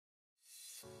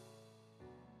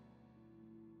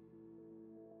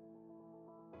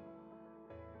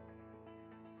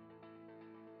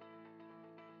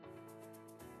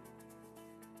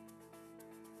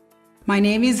My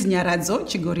name is Nyaradzo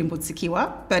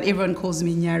Chigorimbo-Tsikiwa, but everyone calls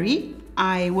me Nyari.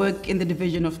 I work in the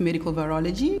division of medical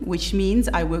virology, which means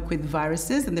I work with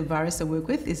viruses, and the virus I work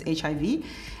with is HIV.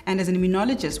 And as an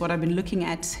immunologist, what I've been looking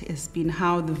at has been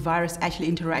how the virus actually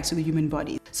interacts with the human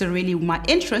body. So really my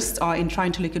interests are in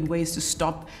trying to look at ways to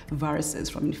stop viruses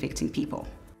from infecting people.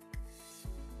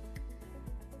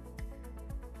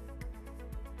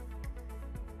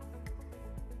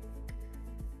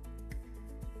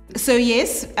 So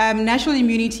yes, natural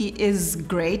immunity is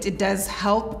great. It does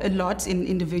help a lot in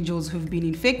individuals who've been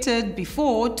infected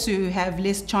before to have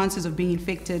less chances of being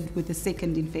infected with a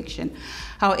second infection.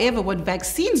 However, what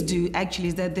vaccines do actually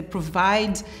is that they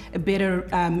provide a better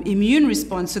immune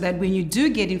response so that when you do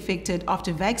get infected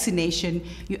after vaccination,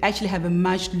 you actually have a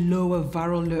much lower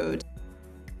viral load.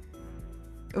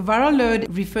 Viral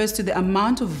load refers to the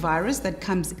amount of virus that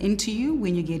comes into you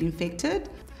when you get infected.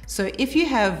 So if you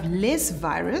have less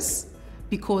virus,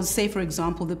 because say for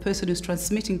example, the person who's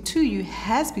transmitting to you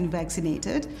has been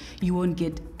vaccinated, you won't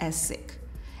get as sick.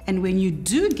 And when you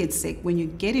do get sick, when you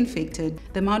get infected,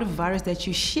 the amount of virus that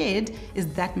you shed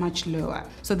is that much lower.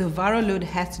 So the viral load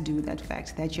has to do with that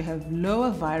fact that you have lower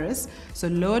virus, so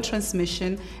lower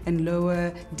transmission and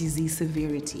lower disease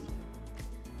severity.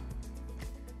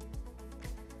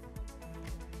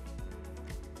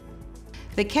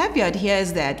 The caveat here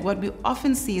is that what we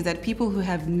often see is that people who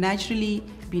have naturally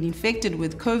been infected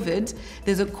with COVID,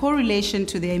 there's a correlation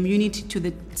to their immunity to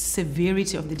the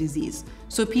severity of the disease.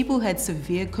 So people who had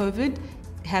severe COVID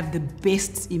have the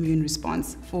best immune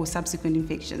response for subsequent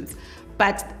infections.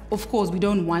 But of course, we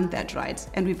don't want that, right?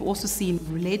 And we've also seen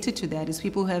related to that is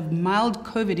people who have mild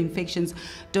COVID infections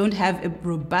don't have a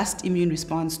robust immune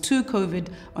response to COVID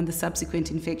on the subsequent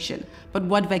infection. But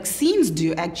what vaccines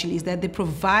do actually is that they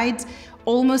provide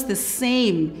almost the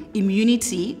same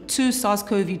immunity to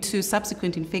SARS-CoV-2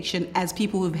 subsequent infection as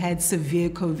people who've had severe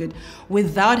COVID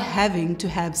without having to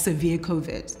have severe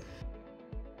COVID.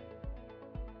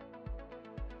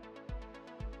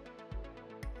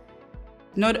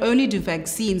 Not only do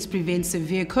vaccines prevent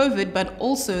severe COVID, but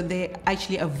also they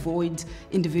actually avoid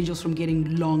individuals from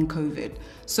getting long COVID.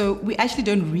 So we actually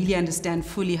don't really understand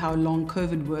fully how long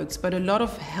COVID works, but a lot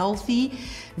of healthy,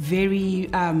 very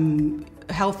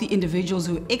healthy individuals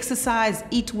who exercise,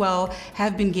 eat well,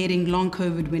 have been getting long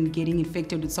COVID when getting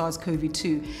infected with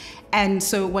SARS-CoV-2. And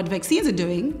so what vaccines are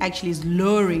doing actually is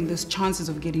lowering those chances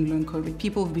of getting long COVID.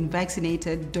 People who've been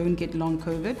vaccinated don't get long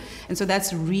COVID. And so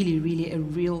that's really, really a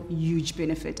real huge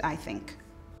benefit, I think.